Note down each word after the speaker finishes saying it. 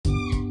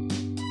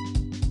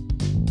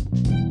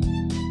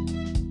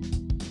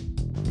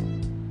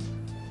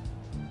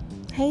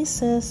Hey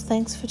sis,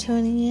 thanks for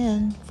tuning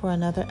in for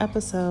another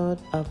episode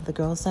of the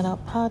Girls Night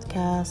Out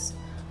podcast.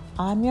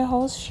 I'm your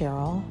host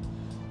Cheryl,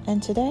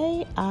 and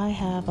today I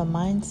have a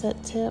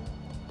mindset tip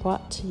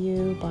brought to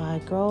you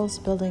by Girls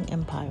Building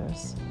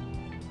Empires.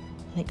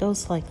 And it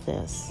goes like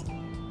this.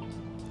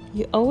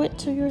 You owe it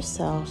to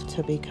yourself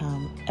to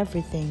become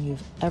everything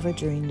you've ever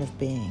dreamed of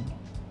being.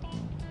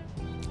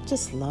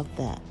 Just love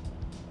that.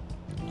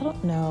 I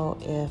don't know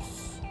if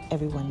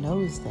everyone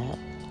knows that.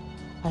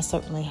 I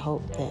certainly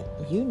hope that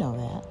you know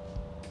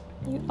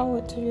that. You owe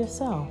it to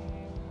yourself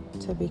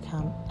to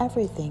become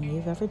everything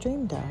you've ever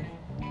dreamed of.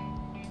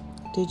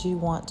 Did you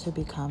want to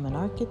become an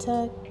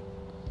architect,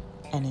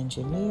 an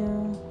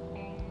engineer,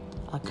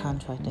 a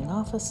contracting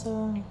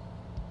officer,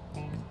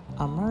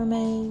 a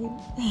mermaid,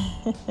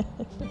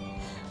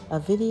 a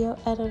video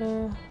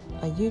editor,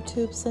 a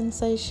YouTube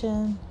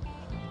sensation,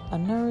 a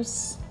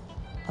nurse,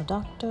 a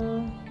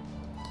doctor,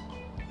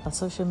 a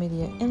social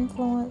media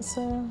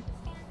influencer,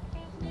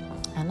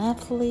 an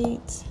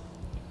athlete,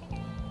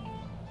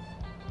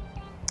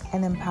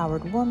 an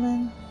empowered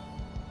woman,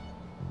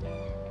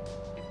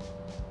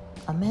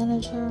 a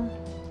manager,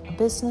 a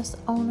business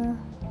owner,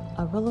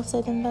 a real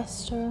estate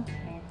investor,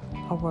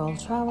 a world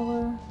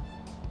traveler,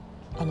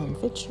 an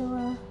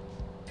adventurer,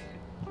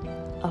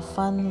 a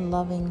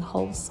fun-loving,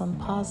 wholesome,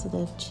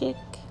 positive chick,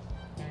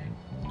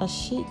 a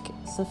chic,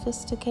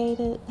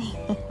 sophisticated,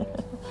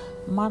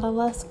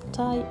 model-esque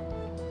type.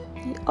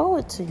 You owe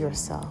it to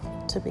yourself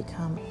to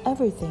become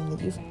everything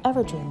that you've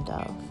ever dreamed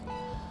of.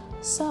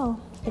 So,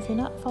 if you're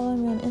not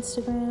following me on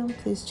Instagram,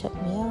 please check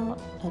me out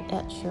at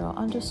 @Cheryl_.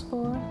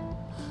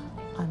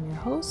 I'm your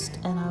host,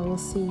 and I will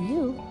see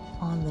you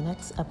on the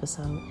next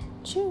episode.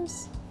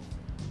 Cheers!